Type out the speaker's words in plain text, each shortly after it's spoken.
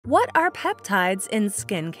What are peptides in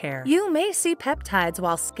skincare? You may see peptides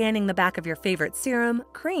while scanning the back of your favorite serum,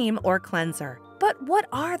 cream, or cleanser. But what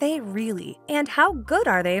are they really, and how good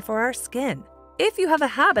are they for our skin? If you have a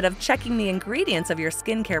habit of checking the ingredients of your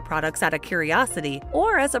skincare products out of curiosity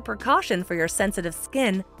or as a precaution for your sensitive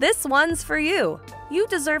skin, this one's for you. You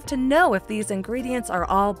deserve to know if these ingredients are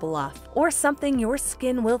all bluff or something your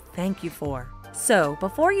skin will thank you for. So,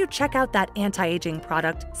 before you check out that anti-aging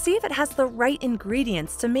product, see if it has the right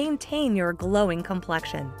ingredients to maintain your glowing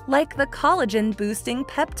complexion, like the collagen-boosting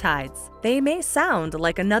peptides. They may sound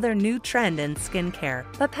like another new trend in skincare,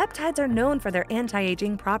 but peptides are known for their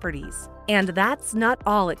anti-aging properties. And that's not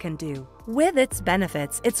all it can do. With its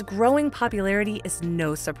benefits, its growing popularity is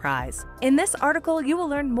no surprise. In this article, you will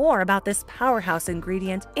learn more about this powerhouse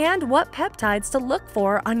ingredient and what peptides to look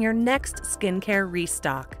for on your next skincare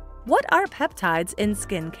restock. What are peptides in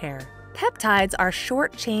skincare? Peptides are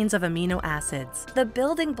short chains of amino acids, the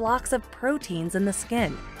building blocks of proteins in the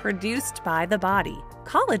skin, produced by the body.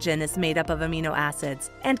 Collagen is made up of amino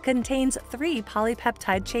acids and contains 3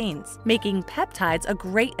 polypeptide chains, making peptides a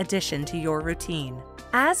great addition to your routine.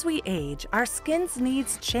 As we age, our skin's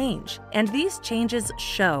needs change, and these changes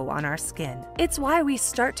show on our skin. It's why we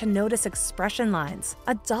start to notice expression lines,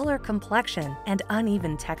 a duller complexion, and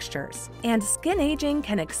uneven textures. And skin aging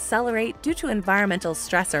can accelerate due to environmental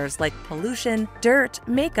stressors like pollution, dirt,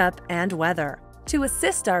 makeup, and weather. To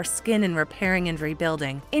assist our skin in repairing and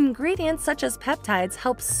rebuilding, ingredients such as peptides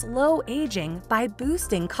help slow aging by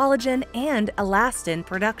boosting collagen and elastin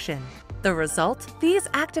production. The result? These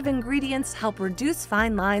active ingredients help reduce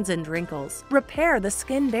fine lines and wrinkles, repair the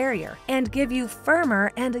skin barrier, and give you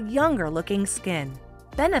firmer and younger-looking skin.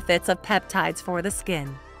 Benefits of peptides for the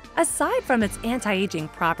skin. Aside from its anti-aging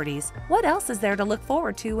properties, what else is there to look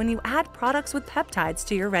forward to when you add products with peptides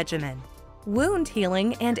to your regimen? Wound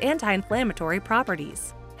healing and anti-inflammatory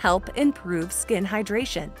properties. Help improve skin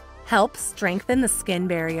hydration. Help strengthen the skin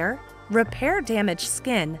barrier, repair damaged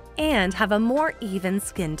skin, and have a more even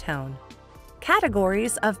skin tone.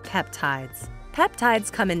 Categories of peptides.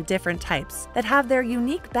 Peptides come in different types that have their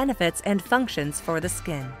unique benefits and functions for the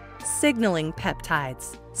skin. Signaling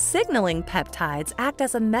peptides. Signaling peptides act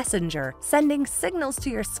as a messenger, sending signals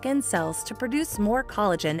to your skin cells to produce more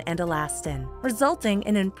collagen and elastin, resulting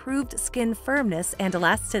in improved skin firmness and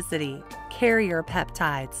elasticity. Carrier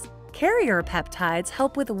peptides. Carrier peptides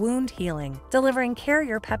help with wound healing, delivering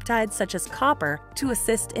carrier peptides such as copper to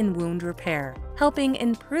assist in wound repair, helping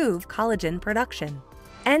improve collagen production.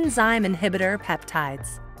 Enzyme-inhibitor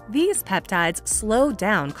peptides. These peptides slow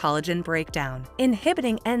down collagen breakdown,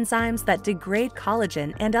 inhibiting enzymes that degrade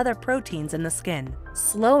collagen and other proteins in the skin,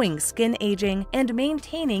 slowing skin aging and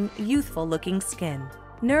maintaining youthful-looking skin.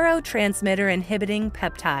 Neurotransmitter-inhibiting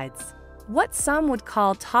peptides. What some would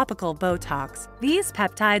call topical Botox, these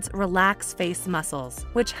peptides relax face muscles,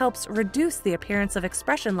 which helps reduce the appearance of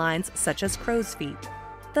expression lines such as crow's feet.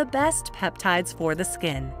 The best peptides for the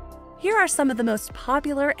skin. Here are some of the most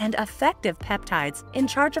popular and effective peptides in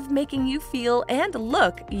charge of making you feel and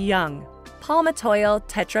look young. Palmitoyl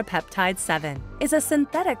Tetrapeptide-7 is a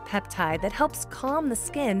synthetic peptide that helps calm the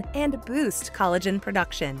skin and boost collagen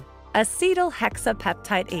production. Acetyl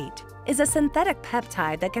Hexapeptide-8 is a synthetic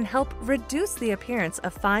peptide that can help reduce the appearance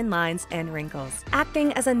of fine lines and wrinkles,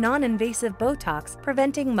 acting as a non-invasive Botox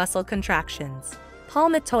preventing muscle contractions.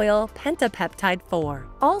 Palmitoyl Pentapeptide-4,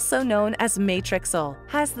 also known as Matrixyl,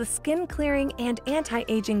 has the skin-clearing and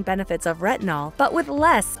anti-aging benefits of retinol, but with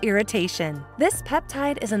less irritation. This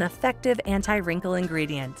peptide is an effective anti-wrinkle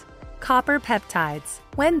ingredient. Copper Peptides.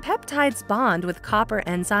 When peptides bond with copper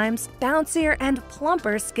enzymes, bouncier and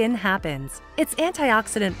plumper skin happens. Its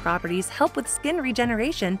antioxidant properties help with skin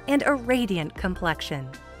regeneration and a radiant complexion.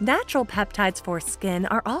 Natural peptides for skin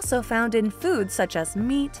are also found in foods such as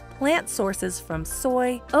meat, plant sources from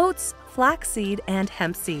soy, oats, flaxseed, and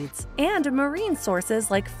hemp seeds, and marine sources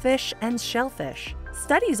like fish and shellfish.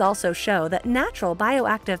 Studies also show that natural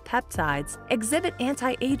bioactive peptides exhibit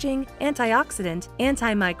anti-aging, antioxidant,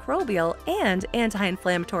 antimicrobial, and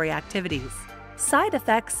anti-inflammatory activities. Side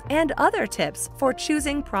effects and other tips for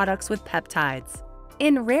choosing products with peptides.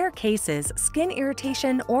 In rare cases, skin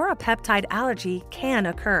irritation or a peptide allergy can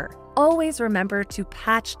occur. Always remember to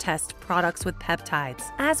patch test products with peptides,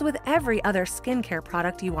 as with every other skincare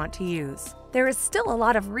product you want to use. There is still a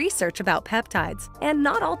lot of research about peptides, and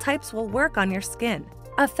not all types will work on your skin.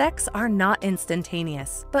 Effects are not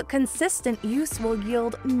instantaneous, but consistent use will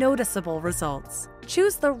yield noticeable results.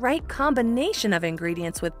 Choose the right combination of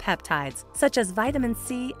ingredients with peptides, such as vitamin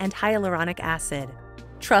C and hyaluronic acid.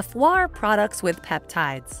 Truffoire products with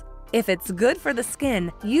peptides. If it's good for the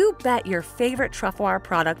skin, you bet your favorite Truffoire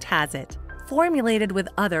product has it. Formulated with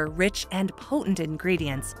other rich and potent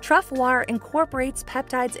ingredients, Truffoire incorporates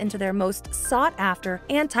peptides into their most sought-after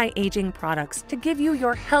anti-aging products to give you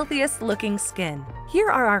your healthiest-looking skin. Here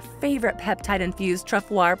are our favorite peptide-infused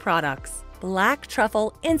Truffoire products. Black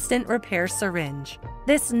Truffle Instant Repair Syringe.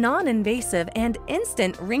 This non-invasive and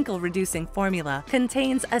instant wrinkle-reducing formula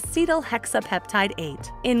contains Acetyl Hexapeptide-8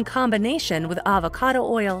 in combination with avocado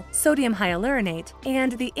oil, sodium hyaluronate,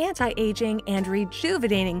 and the anti-aging and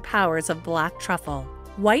rejuvenating powers of black truffle.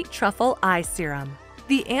 White Truffle Eye Serum.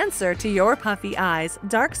 The answer to your puffy eyes,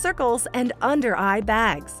 dark circles, and under-eye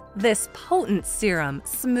bags. This potent serum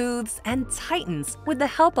smooths and tightens with the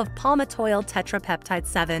help of Palmitoyl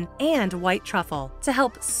Tetrapeptide-7 and white truffle to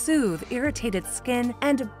help soothe irritated skin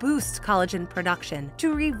and boost collagen production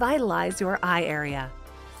to revitalize your eye area.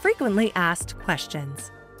 Frequently asked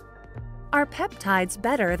questions. Are peptides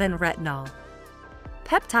better than retinol?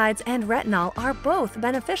 Peptides and retinol are both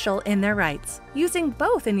beneficial in their rights. Using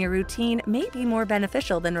both in your routine may be more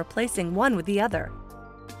beneficial than replacing one with the other.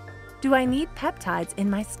 Do I need peptides in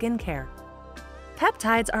my skincare?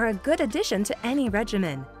 Peptides are a good addition to any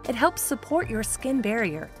regimen. It helps support your skin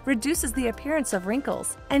barrier, reduces the appearance of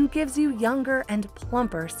wrinkles, and gives you younger and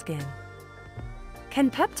plumper skin.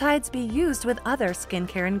 Can peptides be used with other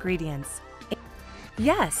skincare ingredients?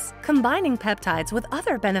 Yes, combining peptides with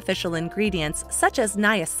other beneficial ingredients such as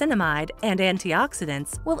niacinamide and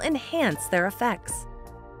antioxidants will enhance their effects.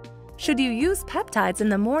 Should you use peptides in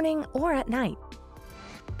the morning or at night?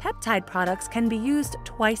 Peptide products can be used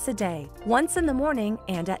twice a day, once in the morning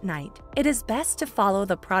and at night. It is best to follow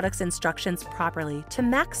the product's instructions properly to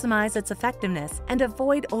maximize its effectiveness and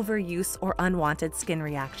avoid overuse or unwanted skin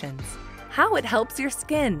reactions. How it helps your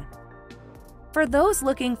skin. For those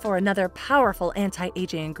looking for another powerful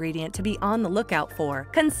anti-aging ingredient to be on the lookout for,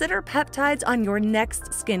 consider peptides on your next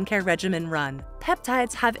skincare regimen run.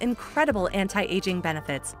 Peptides have incredible anti-aging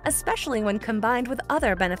benefits, especially when combined with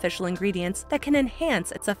other beneficial ingredients that can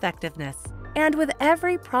enhance its effectiveness. And with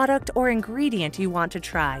every product or ingredient you want to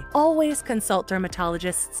try, always consult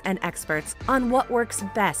dermatologists and experts on what works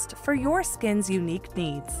best for your skin's unique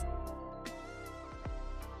needs.